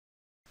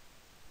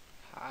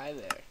Hi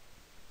there.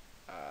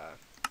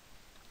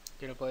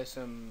 Gonna play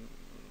some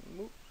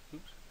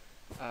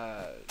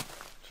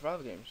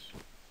survival games.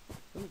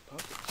 Ooh,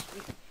 pumpkin,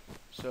 sweet.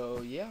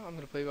 So yeah, I'm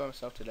gonna play by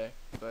myself today,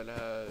 but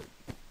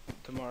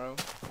tomorrow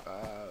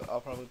I'll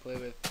probably play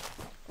with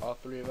all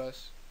three of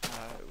us.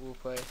 We'll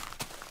play,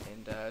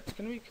 and it's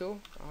gonna be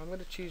cool. I'm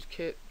gonna choose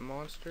Kit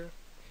Monster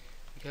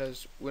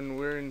because when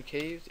we're in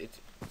caves, it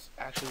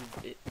actually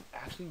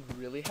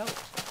really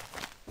helps.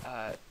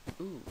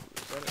 Ooh,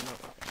 is that it? No.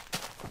 Okay.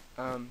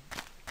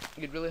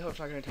 It really helps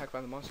not getting attacked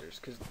by the monsters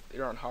because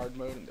they're on hard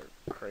mode and they're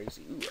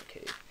crazy. Ooh, a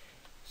cave.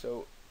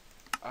 So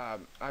I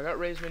got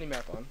Ray's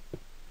mini-map on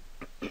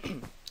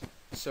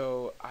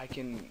so I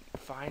can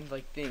find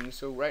like things.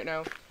 So right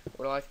now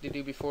what I like to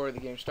do before the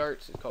game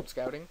starts is called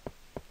scouting.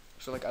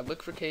 So like I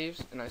look for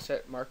caves and I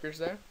set markers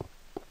there,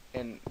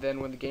 and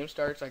then when the game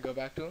starts I go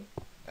back to them.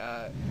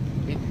 I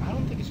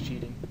don't think it's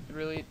cheating.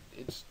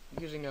 It's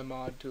using a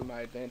mod to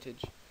my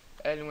advantage.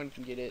 Anyone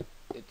can get it.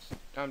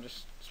 I'm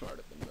just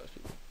smarter than most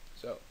people.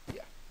 So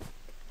yeah.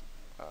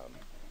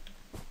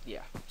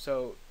 Yeah.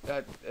 So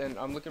and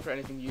I'm looking for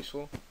anything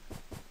useful.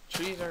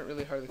 Trees aren't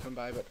really hard to come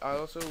by, but I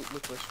also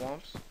look for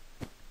swamps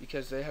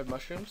because they have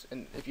mushrooms,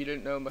 and if you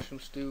didn't know, mushroom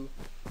stew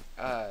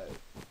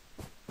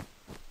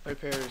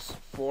repairs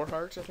 4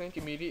 hearts, I think,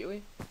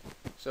 immediately.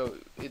 So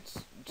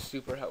it's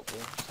super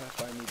helpful. So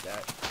that's why I need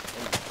that.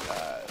 And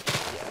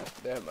yeah,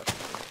 they have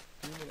mushrooms.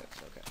 3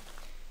 minutes, okay.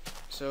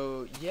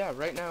 So yeah,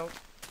 right now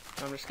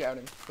I'm just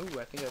scouting. Ooh,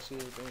 I think I see a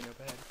vein up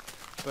ahead.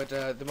 But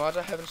the mods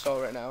I have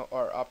installed right now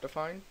are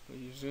Optifine.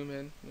 You zoom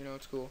in, you know,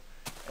 it's cool.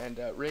 And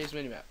Ray's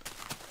minimap,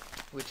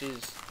 which is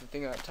the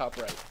thing at the top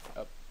right,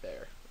 up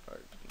there. Or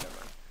never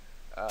mind.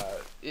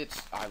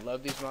 I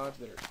love these mods.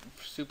 They're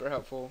super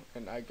helpful,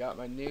 and I got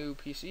my new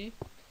PC,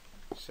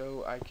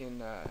 so I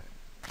can. I'm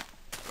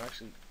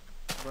actually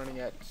running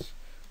at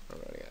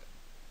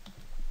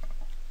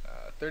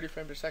 30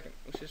 frames per second,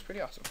 which is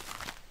pretty awesome.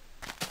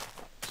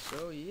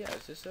 So yeah,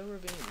 is this a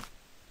ravine?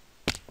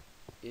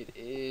 It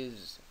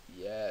is.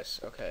 Yes.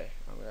 Okay.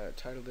 I'm gonna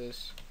title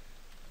this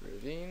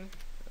ravine.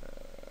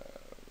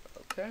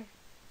 Okay.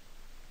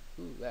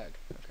 Ooh, lag.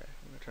 Okay.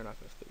 I'm gonna turn off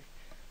F3.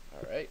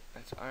 Alright,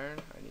 that's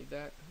iron. I need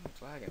that. Ooh,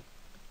 it's lagging.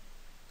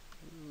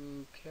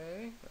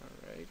 Okay.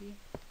 Alrighty.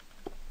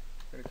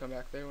 I'm gonna come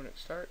back there when it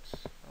starts.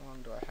 How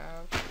long do I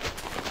have?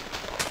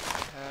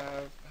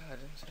 I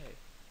didn't say.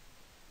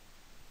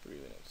 3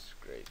 minutes.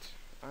 Great.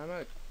 I'm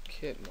a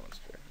Kit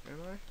Monster.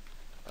 Am I?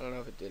 I don't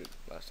know if it did it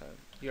last time.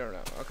 You don't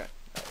know. Okay.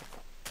 Right.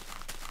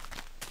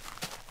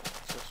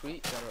 So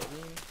sweet. Got a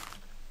ravine.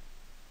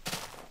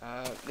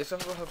 This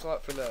also helps a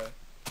lot for the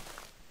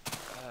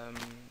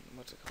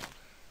what's it called?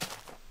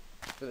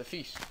 For the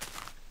feast,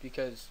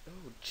 because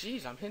oh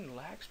jeez, I'm hitting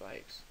lag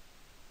spikes.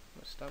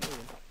 I'm gonna stop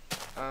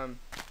moving.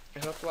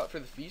 It helps a lot for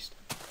the feast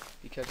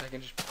because I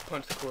can just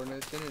punch the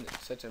coordinates in and it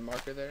sets a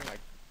marker there and I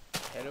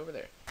head over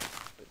there.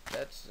 But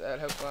that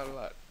helps a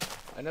lot.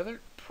 Another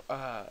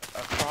a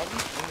problem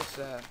in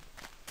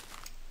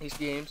these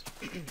games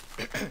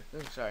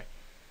oh, sorry,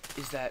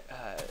 is that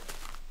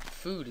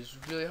food is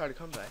really hard to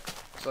come by.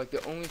 So like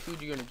the only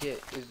food you're gonna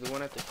get is the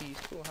one at the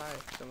feast. Oh hi,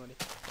 somebody.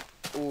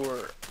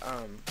 Or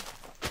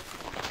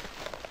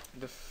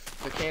the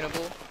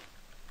cannibal,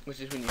 which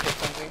is when you hit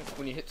something.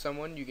 When you hit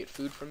someone, you get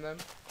food from them.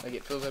 Like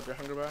it fills up your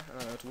hunger bar. I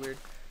don't know, it's weird.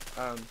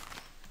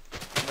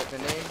 But the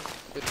name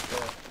fits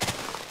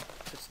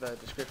the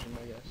description,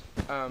 I guess.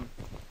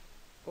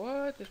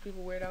 What? There's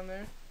people way down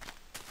there.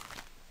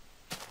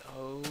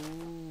 Oh,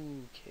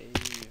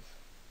 cave.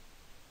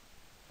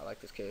 I like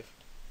this cave.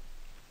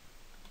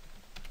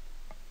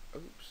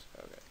 Oops.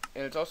 Okay.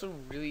 And it's also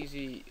really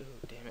easy. Oh,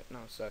 damn it. No,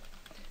 it sucked.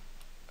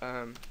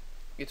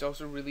 It's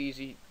also really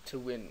easy to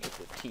win with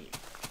a team.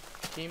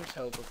 Teams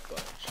help a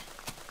bunch.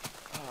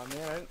 Oh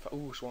man, I didn't.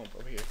 Ooh, swamp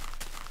over here.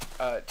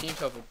 Teams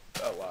help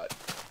a lot.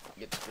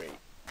 It's great.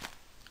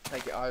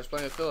 Like I was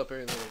playing with Philip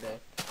earlier today.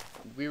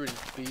 We were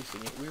just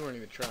beasting it. We weren't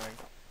even trying.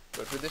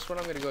 But for this one,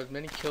 I'm gonna go as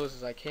many kills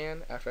as I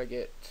can after I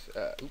get.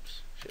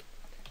 Oops, shit.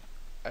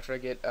 After I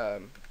get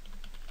iron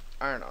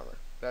armor.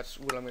 That's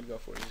what I'm gonna go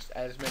for. Just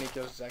as many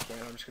kills as I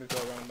can. I'm just gonna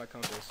go around my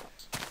compass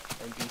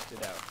and beast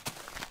it out.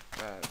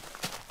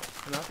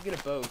 And I have to get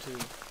a bow too.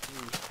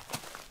 Ooh,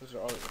 those are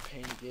always a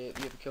pain to get.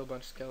 You have to kill a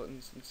bunch of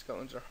skeletons, and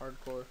skeletons are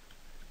hardcore.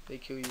 They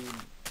kill you.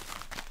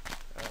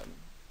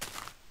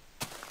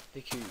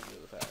 They kill you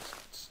really fast.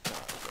 It's not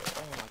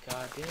fair. Oh my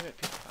god, damn it!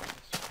 People find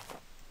this.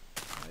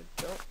 I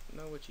don't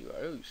know what you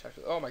are. Ooh,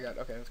 actually. Oh my god.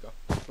 Okay, let's go.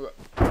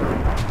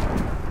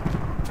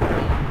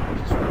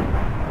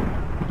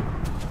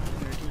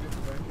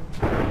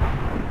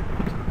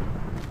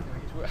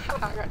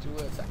 I got you,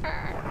 Woods. Get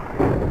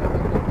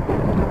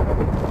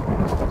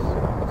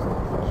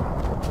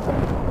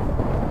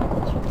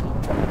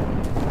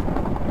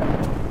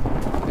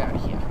out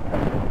of here.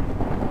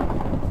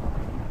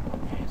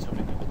 Man, so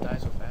many people die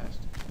so fast.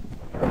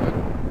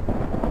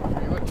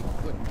 You would.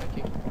 Thank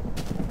you.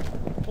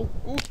 Oh,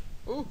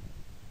 ooh.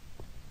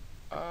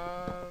 I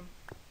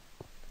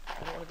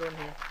don't want to go in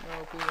here. No,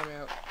 please let me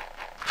out.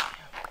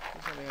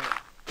 Please let me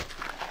out.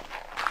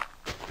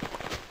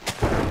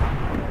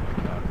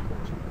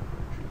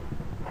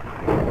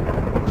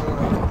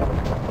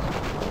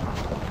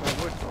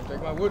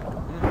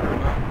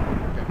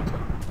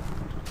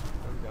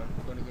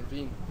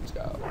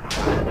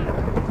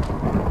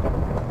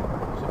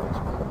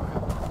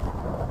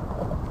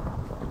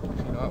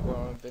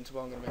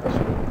 invincible, I'm gonna make a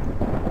sword.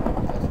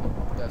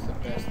 That's the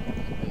best thing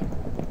you can make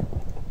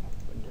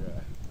when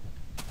you're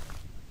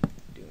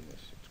doing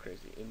this. It's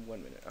crazy. In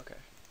 1 minute. Okay.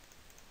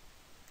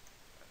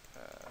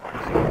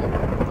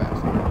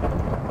 Fast.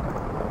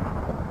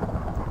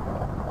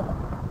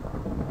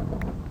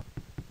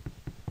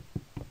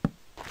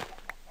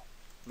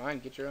 Mine,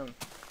 get your own.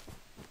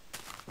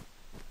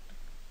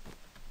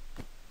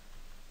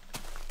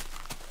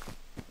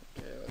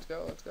 Okay, let's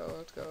go, let's go,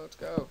 let's go, let's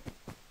go.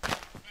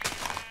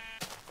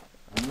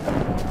 I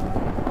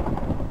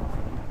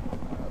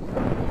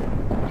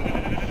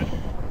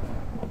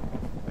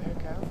hear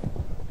cow.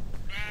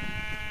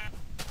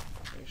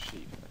 There's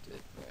sheep, that's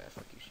it. Yeah,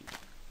 fuck you, sheep.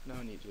 No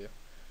one needs you.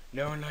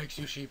 No one likes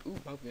you, sheep. Ooh,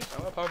 pumpkins. I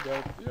want a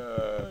pumpkin.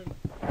 Yay!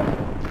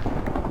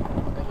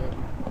 Thank you.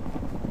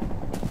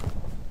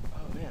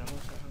 Oh man, I'm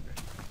almost that hungry.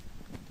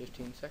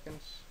 15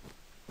 seconds.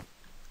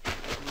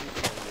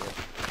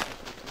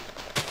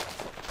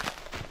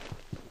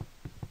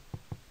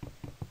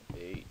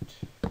 8.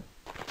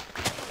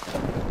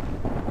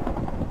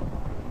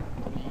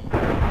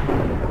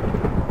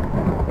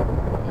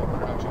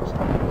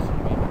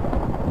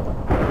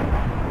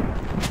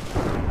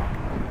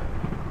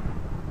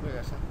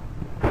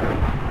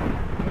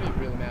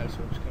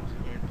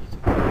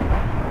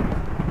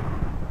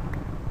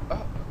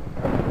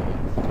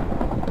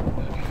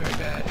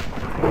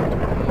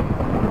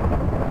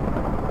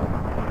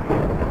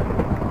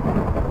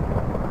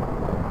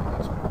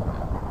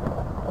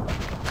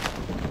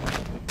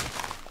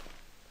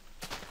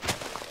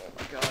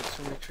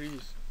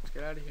 Trees. Let's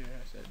get out of here,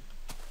 I said.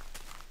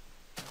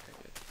 Okay,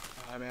 good.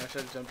 Oh man, I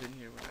should have jumped in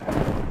here when I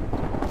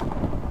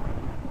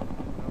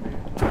over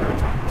here.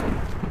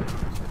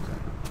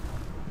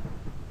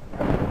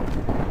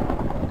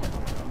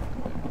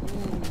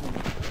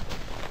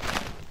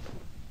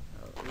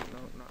 Oh, no,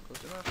 not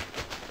close enough.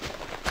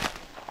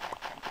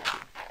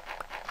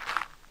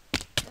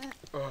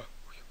 Oh,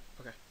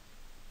 okay.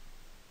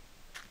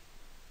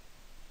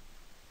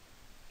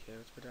 Okay,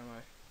 let's put down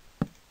my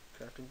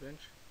crafting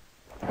bench.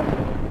 Let's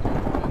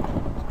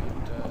get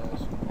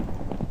some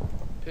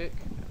pick.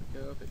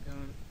 There we go, pick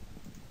going.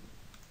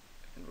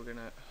 And we're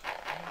gonna.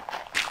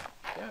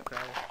 Yeah,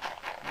 gravel.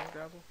 More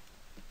gravel.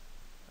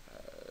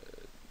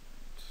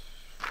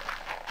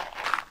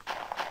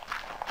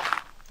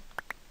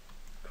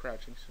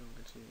 Crouching so we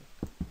can see.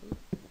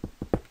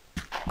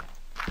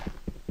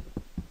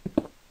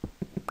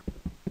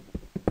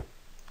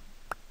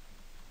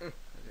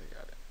 Okay,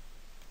 got it.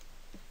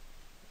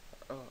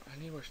 Oh, I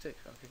need more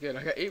sticks. Okay, good.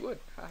 I got 8 wood.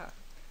 Haha.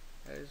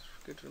 That is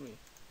good for me.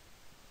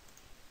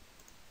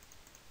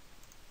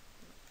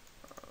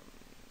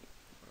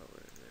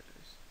 Where is it?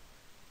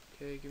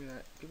 Okay, give me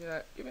that. Give me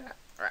that. Give me that.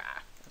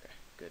 Ah, okay,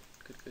 good.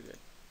 Good, good, good.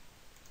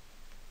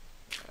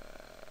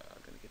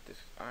 I'm gonna get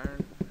this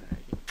iron.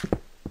 Alright.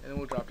 And then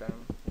we'll drop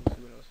down. We'll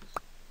see what else is.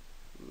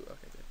 Ooh,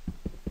 okay,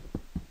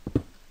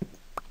 good.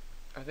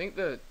 I think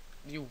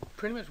you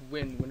pretty much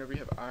win whenever you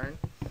have iron.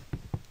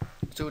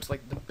 So it's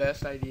like the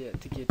best idea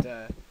to get,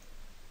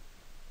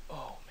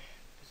 oh man,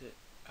 is it?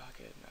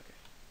 Okay, okay.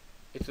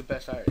 It's the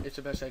best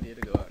idea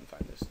to go out and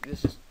find this.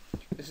 This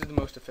is the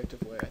most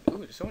effective way. Ooh,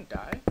 did someone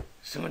die?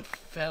 Someone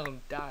fell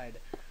and died.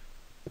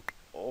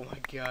 Oh my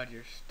god,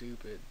 you're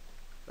stupid.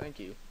 Thank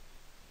you.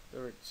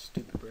 Whoever a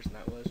stupid person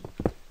that was.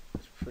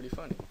 It's pretty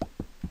funny.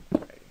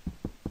 Alrighty.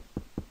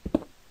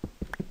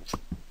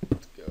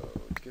 Let's go.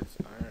 Let's get this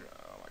iron.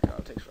 Oh my god,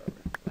 it takes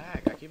forever.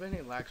 Lag. I keep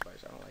hitting lag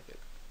spikes. I don't like it.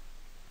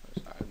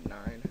 I have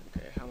 9.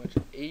 Okay, how much?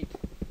 8,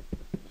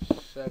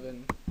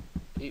 7.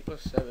 8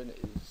 plus 7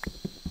 is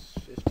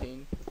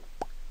 15.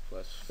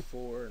 Plus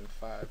 4 and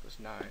 5 plus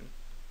 9.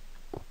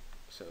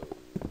 So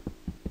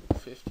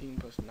 15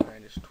 plus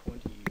 9 is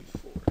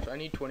 24. So I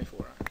need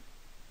 24 iron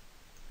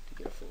to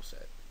get a full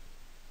set.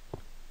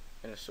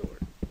 And a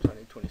sword. So I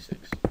need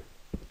 26.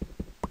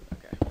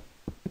 Okay.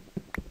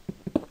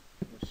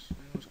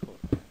 What's cool?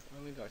 I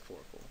only got 4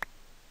 cool.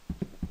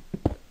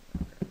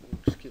 Okay,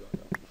 we'll just keep on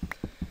going.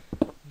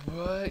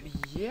 But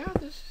yeah,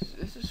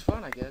 this is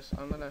fun, I guess.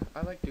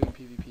 I like doing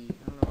PvP. I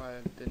don't know why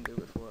I didn't do it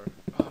before.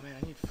 Oh man,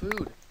 I need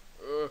food.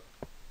 Ugh.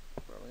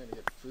 Where am I gonna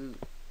get food?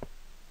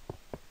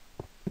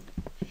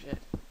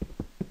 Shit.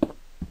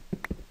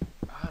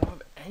 I don't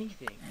have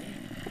anything.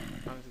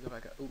 I have to go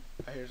back up. Ooh,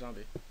 I hear a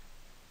zombie.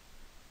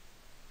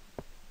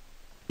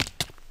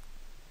 That's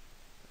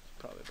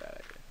probably a bad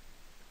idea.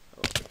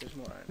 Oh, but there's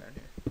more iron down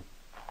here.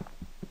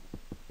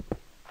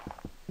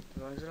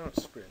 As long as I don't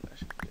sprint, that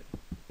should be good.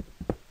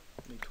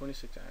 I need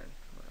 26 iron.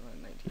 I'm at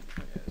 19.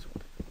 Okay, this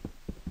won't take long.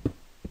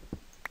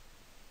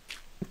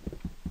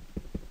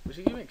 We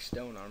should make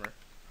stone armor. It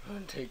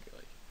wouldn't take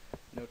like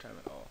no time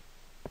at all.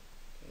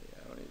 Okay, I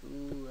don't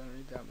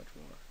need that much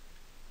more.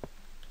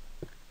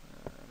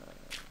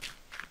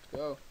 Let's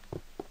go.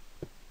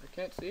 I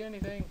can't see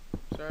anything.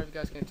 Sorry if you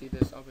guys can't see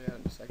this. I'll be out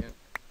in a second.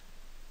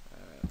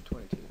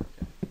 22.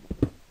 Okay.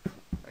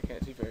 I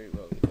can't see very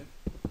well either,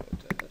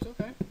 but that's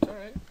okay. It's all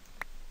right.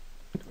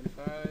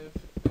 25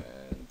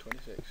 and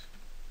 26.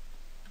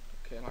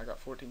 Okay, and I got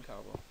 14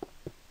 cobble.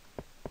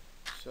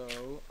 So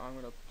I'm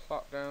gonna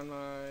plop down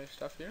my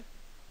stuff here.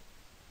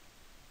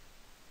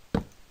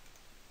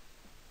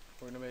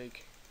 We're gonna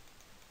make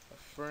a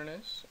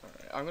furnace.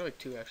 Alright, I'm gonna make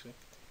 2 actually.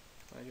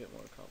 I get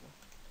more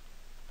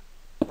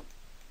cobble.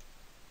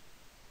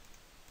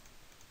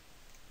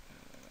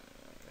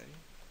 Alrighty.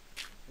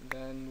 And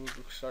then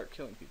we'll start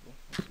killing people.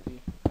 This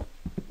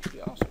would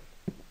be awesome.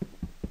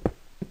 I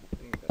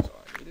think that's all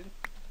I needed.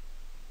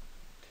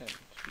 10.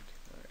 Sweet.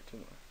 Alright, 2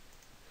 more.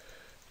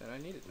 Then I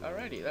needed.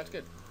 Alrighty, that's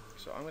good.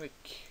 So I'm gonna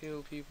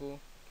kill people.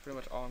 Pretty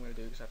much all I'm gonna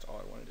do, because that's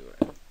all I want to do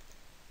right now.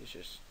 It's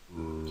just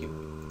kill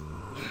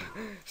people.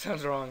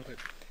 Sounds wrong, but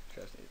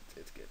trust me,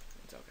 it's good.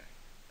 It's okay.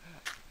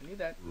 I need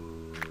that.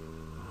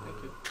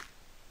 Thank you.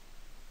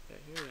 Yeah,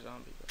 here's a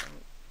zombie, but I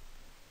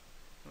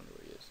don't know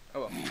where he is.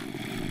 Oh well.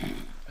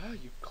 Oh,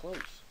 you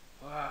close.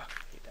 Ah,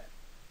 I hate that.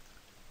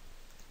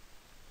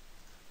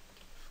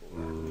 4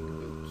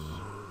 boots.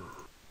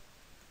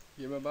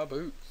 Give me my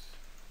boots.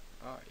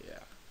 Oh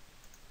yeah.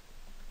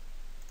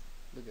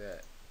 Look at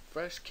that.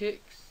 Fresh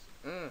kicks.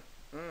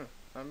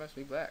 I must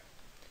be black.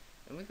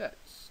 And look at that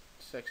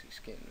sexy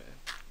skin, man.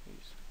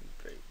 He's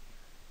great.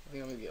 I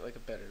think I'm gonna get like a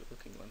better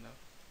looking one though.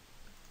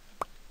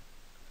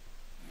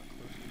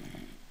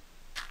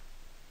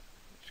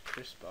 It's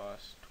Chris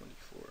Boss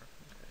 24.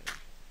 Okay.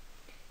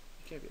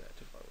 He can't be that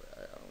too far away.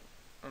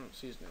 I don't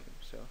see his name,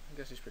 so I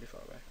guess he's pretty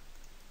far away.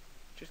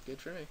 Just good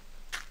for me.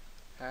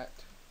 Hat.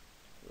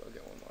 Ooh, I'll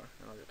get one more,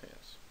 and I'll get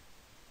pants.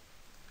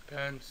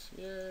 Pants.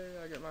 Yay!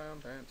 I get my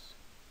own pants.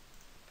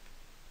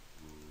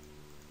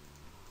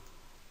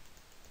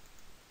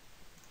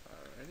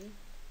 Alrighty.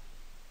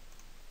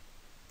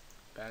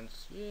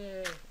 Pants.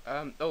 Yay!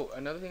 Oh,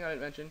 another thing I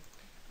didn't mention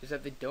is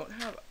that they don't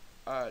have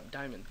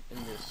diamond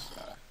in this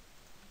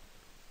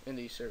in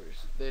these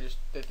servers.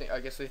 I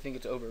guess they think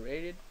it's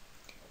overrated,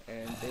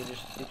 and they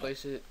just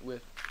replace it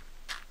with,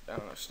 I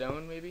don't know,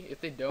 stone maybe. If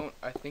they don't,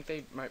 I think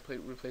they might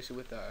replace it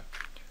with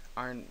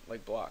iron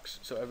like blocks.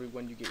 So every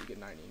one you get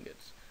 9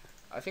 ingots.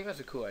 I think that's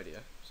a cool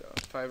idea. So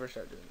if I ever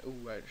start doing it,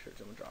 ooh, I just heard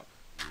someone drop.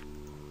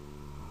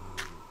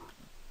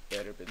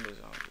 Better been the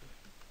zombie.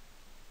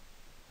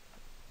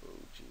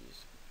 Oh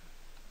jeez.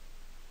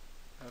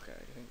 Okay,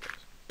 I think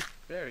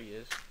there he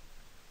is.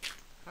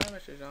 Hi,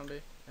 Mr.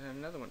 Zombie. And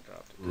another one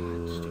dropped.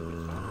 God,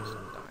 stupid zombie,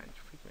 stop dying.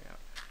 You freak me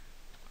out.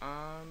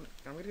 I'm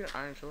gonna get an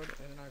iron sword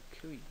and then I'll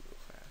kill you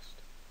real fast.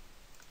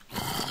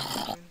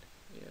 And,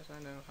 yes, I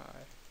know.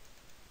 Hi.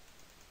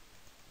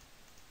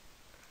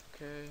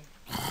 Okay.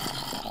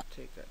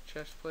 Take that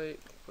chest plate,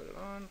 put it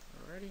on.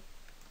 Alrighty.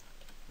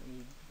 I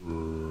need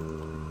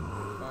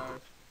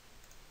 5.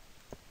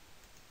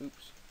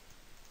 Oops.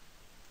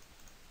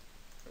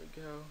 There we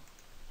go.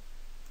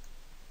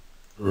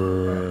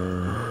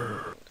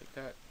 Take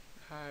that.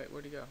 Hi,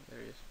 where'd he go? There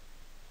he is.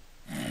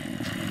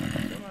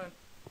 Come on.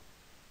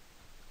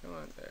 Come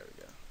on. There we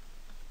go.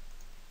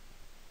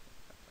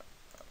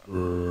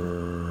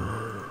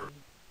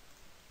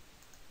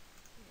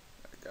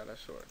 I got a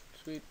sword.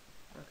 Sweet.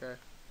 Okay.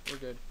 We're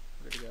good.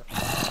 We're good to go.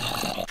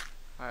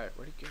 Hi,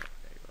 where'd he go?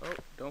 There you go. Oh,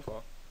 don't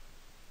fall.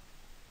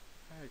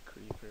 Hi,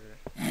 creeper.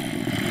 God,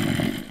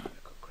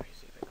 they go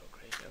crazy. They go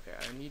crazy. Okay,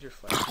 I need your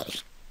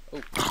flash.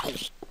 Oh,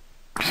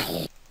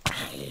 oh.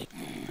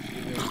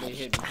 They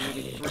hit me.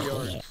 They did 3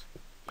 yards.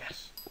 Yes.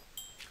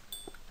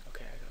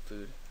 Okay, I got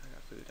food.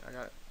 I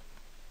got it.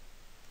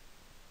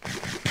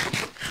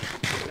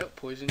 Nope,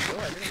 poisoned. Oh,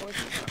 I didn't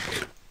poison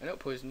you. I know it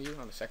poisoned you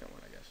on the second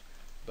one, I guess.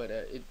 But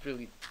it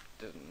really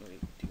doesn't really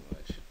do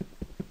much.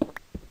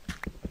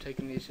 I'm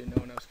taking these so no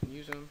one else can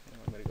use them,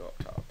 and I'm gonna go up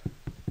top.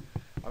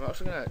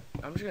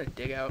 I'm just gonna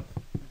dig out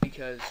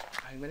because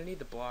I'm gonna need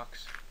the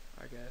blocks,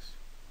 I guess.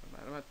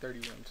 I'm at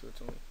 31, so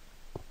it's only.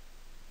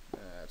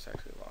 That's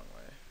actually a long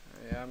way.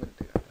 Yeah, I'm gonna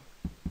dig out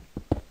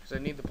though. Because I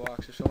need the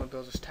blocks. If someone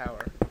builds this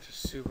tower, which is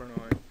super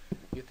annoying,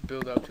 you have to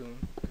build up to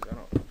them. Because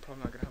I'm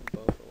probably not gonna have a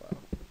bow for a while.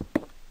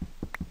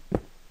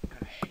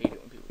 God, I hate it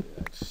when people do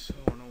that. It's so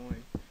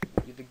annoying.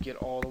 You have to get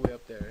all the way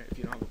up there if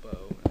you don't have a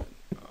bow. And then,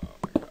 oh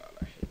my god,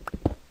 I hate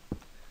it.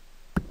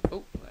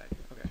 Oh, lag.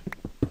 Okay.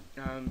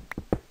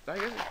 I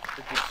guess it's a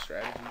good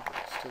strategy, but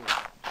it's still a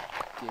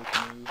dick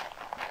move.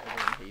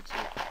 Everyone hates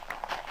it.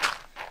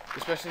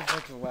 Especially if it's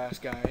like the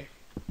last guy.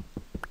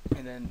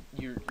 And then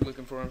you're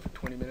looking for him for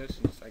 20 minutes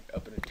and he's like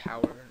up in a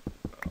tower.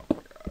 Oh my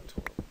god, it's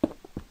horrible.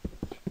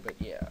 But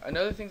yeah,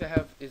 another thing to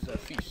have is a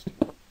feast.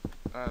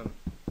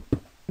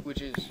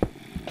 Which is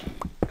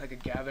like a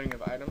gathering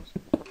of items.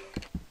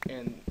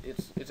 And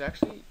it's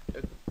actually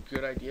a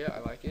good idea. I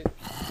like it.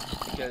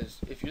 Because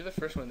if you're the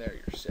first one there,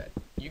 you're set.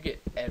 You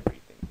get everything.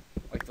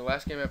 Like the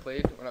last game I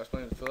played when I was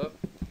playing with Philip,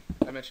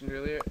 I mentioned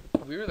earlier,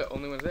 we were the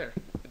only ones there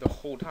the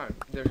whole time.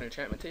 There's an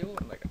enchantment table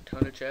and like a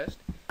ton of chests.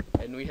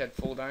 And we had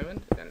full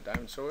diamond and a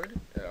diamond sword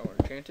that I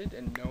enchanted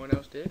and no one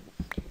else did.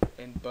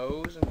 And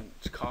bows and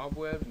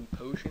cobwebs and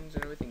potions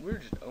and everything. We were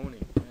just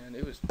owning, man.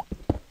 It was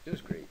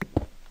great.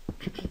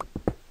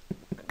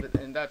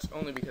 And that's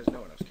only because no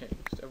one else came,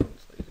 because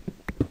everyone's lazy.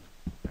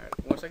 Alright,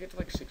 once I get to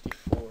like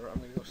 64, I'm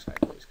gonna go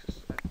sideways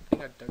because I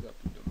think I dug up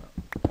the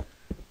amount.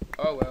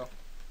 Oh well.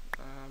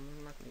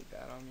 I'm not gonna need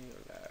that on me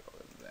or that or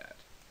that.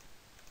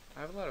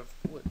 I have a lot of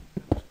wood.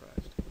 I'm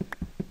surprised.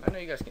 I know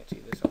you guys can't see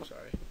this. I'm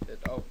sorry.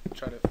 I'll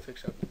try to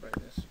fix up the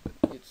brightness, but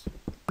it's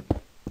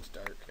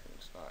dark and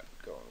it's not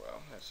going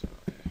well. That's not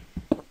okay.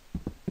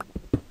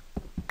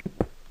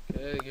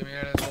 Okay, get me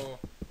out of this hole.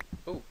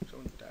 Oh,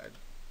 someone died.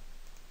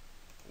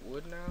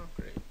 Wood now?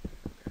 Great.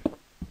 Okay.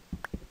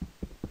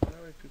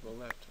 How many people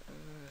left?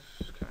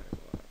 This is kind of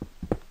a lot.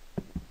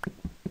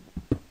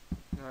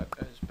 Not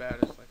as bad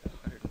as like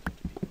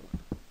 150 people.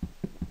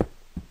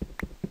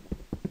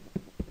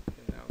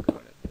 Okay, now I'm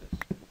going at this.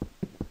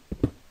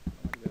 I'm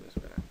gonna go this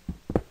way now.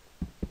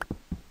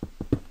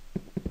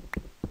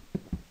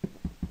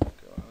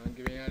 Go on,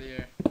 get me out of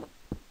here.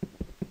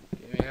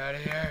 Get me out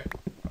of here.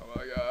 Oh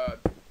my god.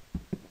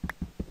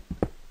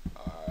 I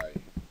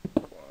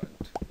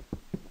want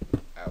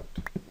out.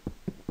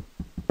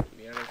 Get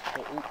me out of this.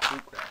 Oh, ooh,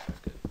 grass. That's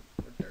good.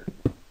 Or dirt.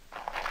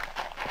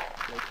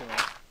 Okay, come on.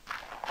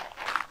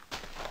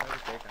 That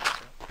was great, kind of.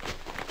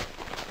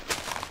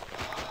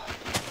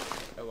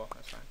 Oh well,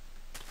 that's fine.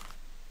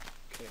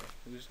 Okay,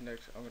 who's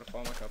next? I'm gonna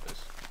follow my compass.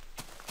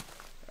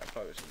 I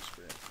probably shouldn't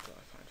sprint until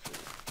I find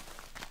food.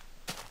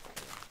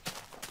 Okay.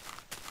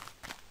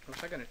 I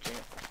wish I got a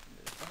chance.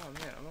 Oh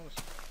man, I'm almost.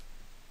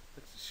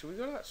 Should we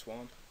go to that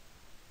swamp?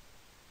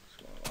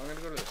 I'm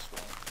gonna go to the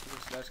swamp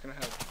because that's gonna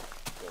have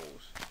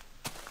bowls.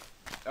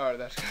 Oh,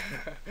 that's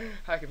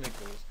I can make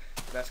bowls.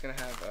 That's gonna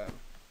have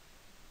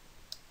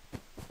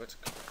what's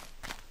it called?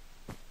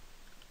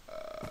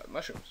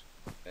 Mushrooms,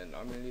 and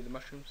I'm gonna need the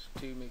mushrooms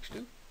to make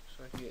stew,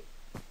 so I can get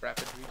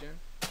rapid regen.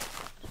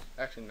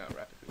 Actually, not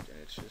rapid regen.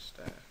 It's just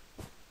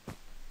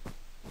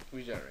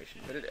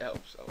regeneration, but it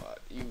helps a lot.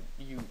 You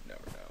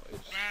never know.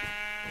 It's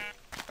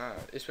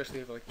especially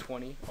if you have like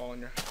 20 all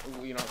in your.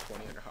 Well, you don't have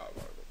 20 in your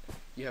hotbar, but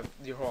you have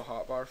your whole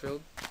hotbar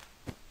filled.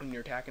 When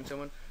you're attacking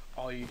someone,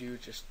 all you do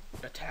is just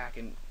attack,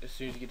 and as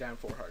soon as you get down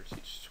 4 hearts, you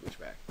just switch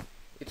back.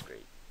 It's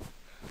great.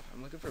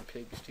 I'm looking for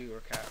pigs too,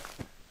 or cows,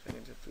 so I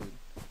can get food.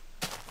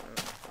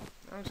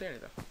 I don't see any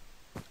though.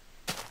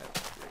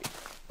 That's great.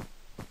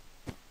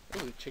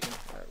 Ooh, chicken.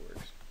 That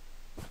works.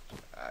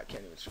 I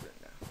can't even sprint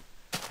now.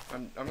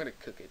 I'm gonna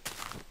cook it.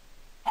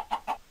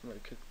 I'm gonna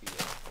cook the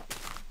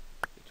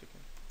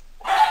chicken.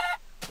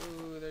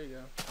 Ooh, there you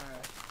go.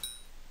 Alright.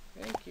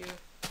 Thank you.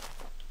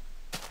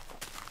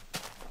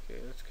 Okay,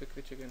 let's cook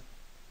the chicken.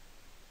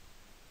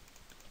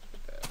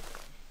 Put that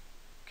away.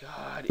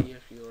 God,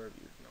 EFP orb,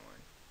 you're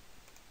annoying.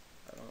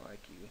 I don't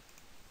like you.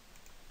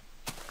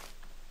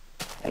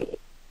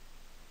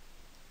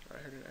 I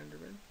heard an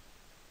enderman.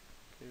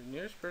 Okay, the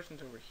nearest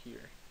person's over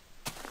here.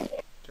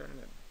 Turning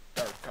a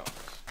dark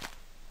compass.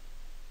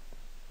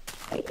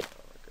 Oh my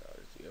god,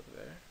 is he over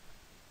there?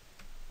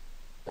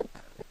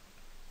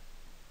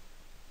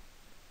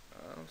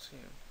 I don't see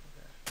him.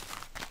 Okay.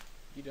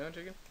 You done,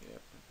 chicken?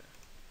 Yep, okay.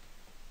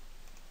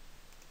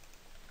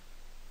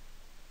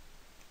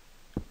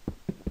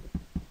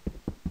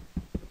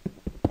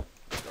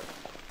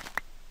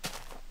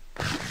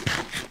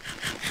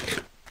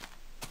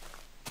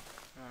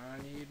 I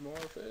need more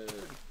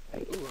food.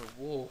 Ooh,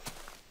 a wolf.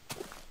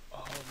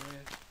 Oh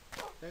man.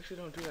 They actually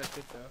don't do that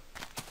good though.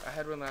 I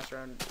had one last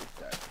round, it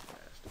died pretty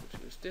fast,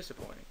 which is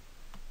disappointing.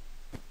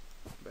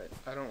 But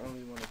I don't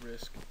really want to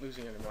risk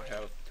losing any more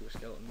health to a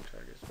skeleton who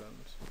tried to get his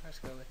bones. Hi,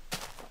 Skelly.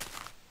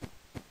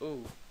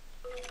 Ooh.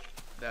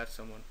 That's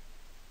someone.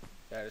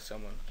 That is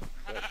someone.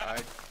 But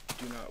I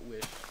do not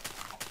wish to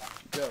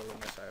go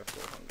unless I have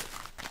full hunger.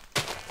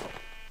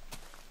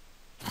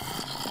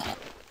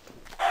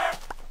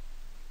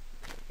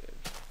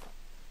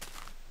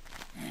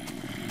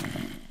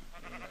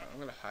 I'm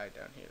gonna hide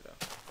down here though,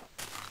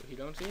 so he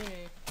don't see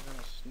me. I'm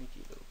a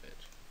sneaky little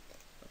bitch.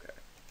 Okay,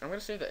 I'm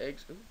gonna save the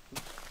eggs. Ooh,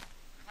 oops.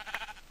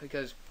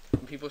 Because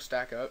when people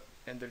stack up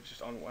and they're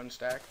just on one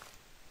stack,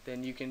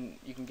 then you can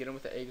get them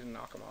with the eggs and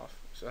knock them off.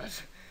 So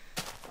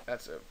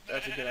that's a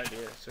good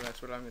idea. So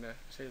that's what I'm gonna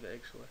save the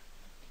eggs for.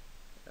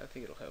 I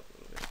think it'll help a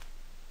little bit.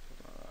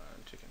 Come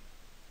on, chicken.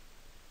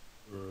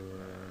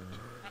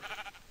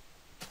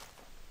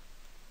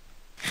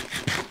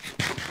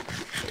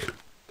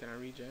 Can I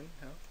regen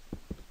health?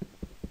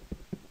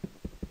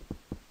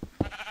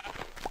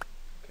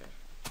 Okay.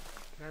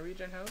 Can I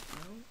regen health?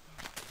 No?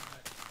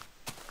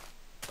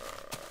 Oh,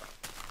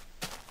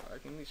 God. I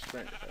can at least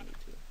sprint if I need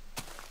to.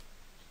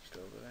 She's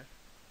still over there.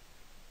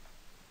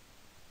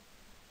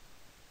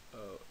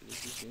 Oh, does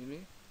he see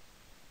me?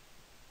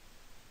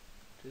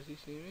 Does he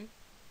see me?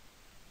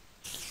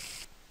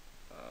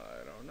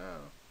 I don't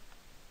know.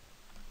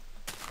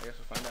 I guess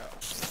we'll find out.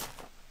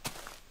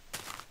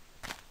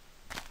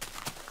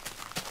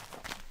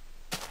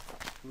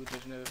 Ooh,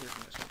 there's another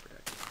person that's not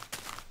protected.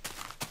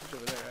 He's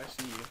over there, I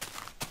see you.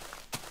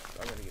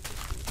 I'm gonna get this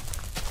food.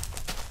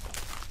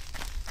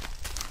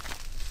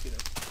 Get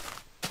him.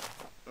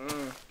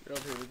 Get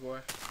over here, big boy.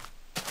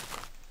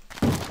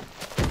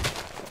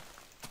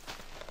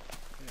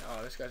 Yeah, oh,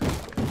 this guy's dead.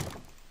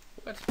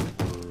 What?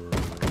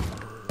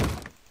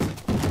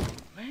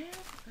 Man,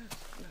 that's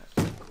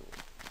so cool.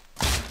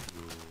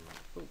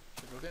 Ooh,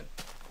 let's go again.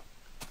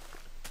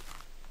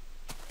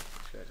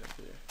 This guy's up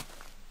here.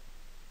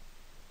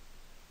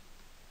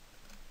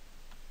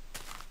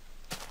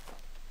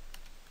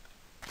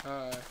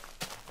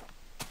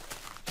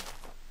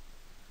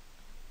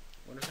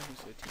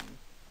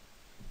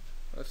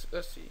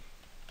 let's see.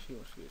 She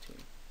wants to be a team.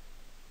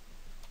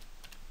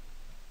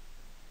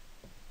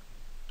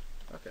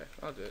 Okay,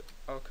 I'll do it.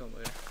 I'll come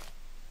later.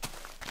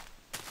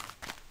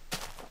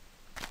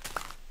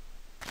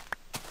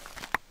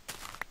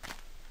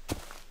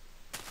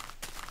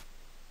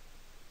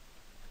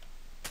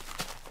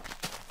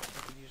 I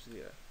could use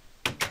the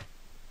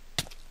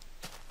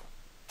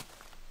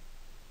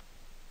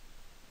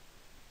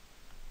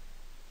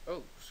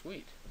oh,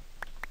 sweet.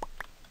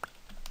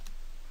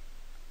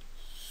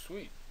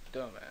 Sweet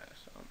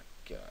dumbass. Oh my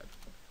god.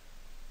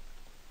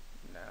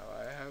 Now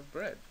I have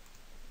bread.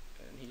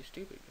 And he's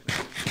stupid.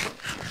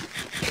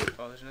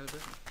 Oh, there's another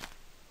person.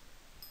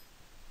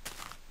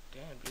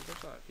 Damn, dude,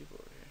 there's a lot of people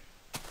over here.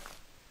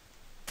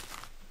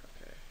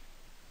 Okay.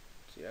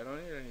 See, I don't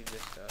need any of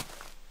this stuff.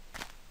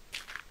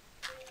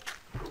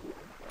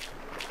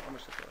 How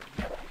much support?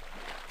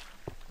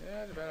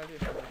 Yeah, that's a bad idea.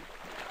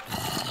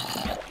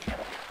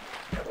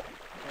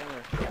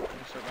 Anyway, I'm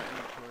gonna start my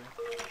inventory.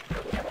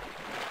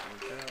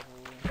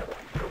 Gravel,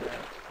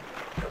 that,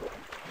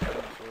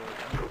 sword,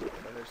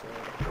 feather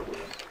sword.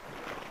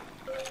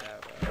 I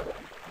have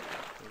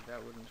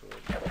that wooden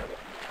sword.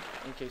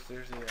 In case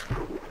there's a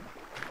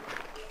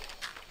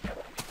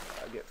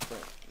I get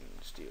flint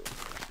and steel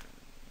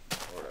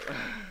or whatever.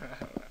 I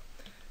don't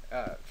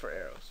know. For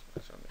arrows.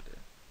 That's what I'm gonna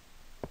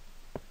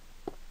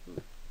do.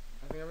 Ooh.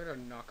 I think I'm gonna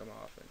knock him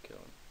off and kill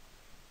him.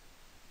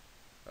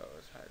 Oh,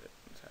 let's hide it.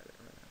 Let's hide it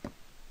right now.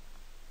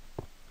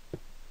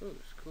 Ooh,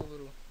 this cool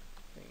little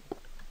thing.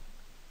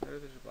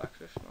 There's a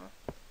blacksmith shop.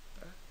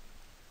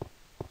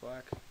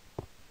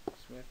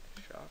 Blacksmith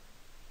shop.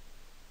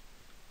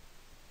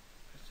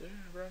 Is there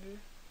around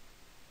here?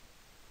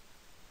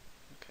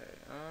 Okay,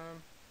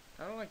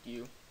 I don't like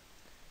you,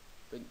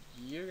 but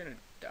you're gonna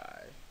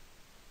die.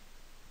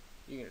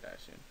 You're gonna die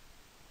soon.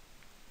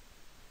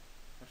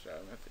 I'm sorry,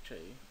 I'm gonna have to tell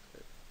you,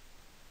 but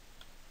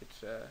it's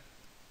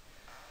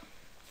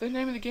the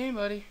name of the game,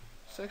 buddy.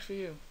 Sucks for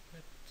you.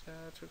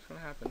 That's what's gonna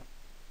happen.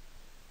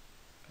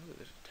 Oh,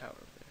 there's a tower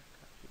over there.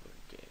 God, people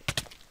are gay.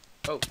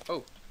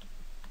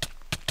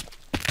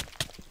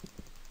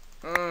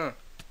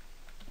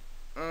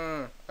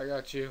 Oh. I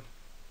got you.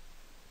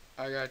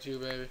 I got you,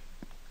 baby.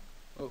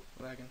 Oh,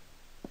 lagging.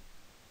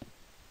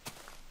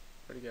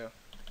 Where'd he go?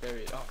 There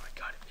he is. Oh my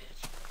god,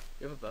 bitch.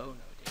 You have a bow? No,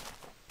 dude.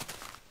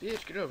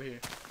 Bitch, get over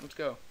here. Let's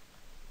go.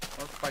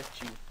 I'll fight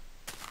you.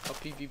 I'll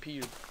PvP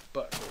your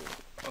butthole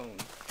own.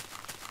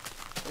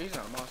 Well, he's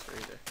not a monster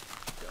either.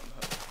 Dumb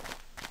hoe.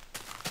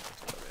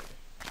 Let's go, baby.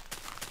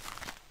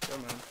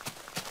 Come on.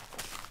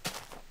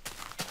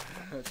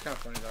 It's kind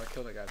of funny though. I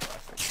killed that guy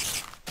last thing.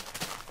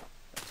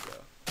 Let's go.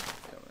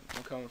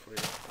 I'm coming for you.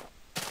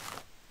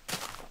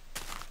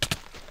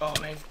 Oh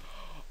man.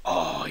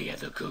 Oh, he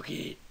has a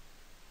cookie.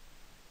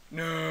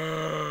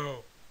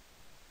 No.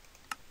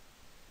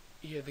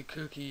 He had the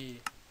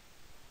cookie.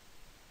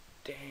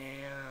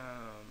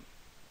 Damn.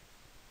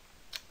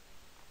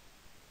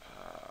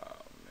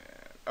 Oh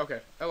man.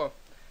 Okay. Oh well.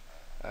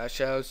 I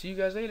shall see you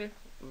guys later.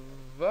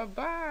 Bye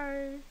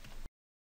bye.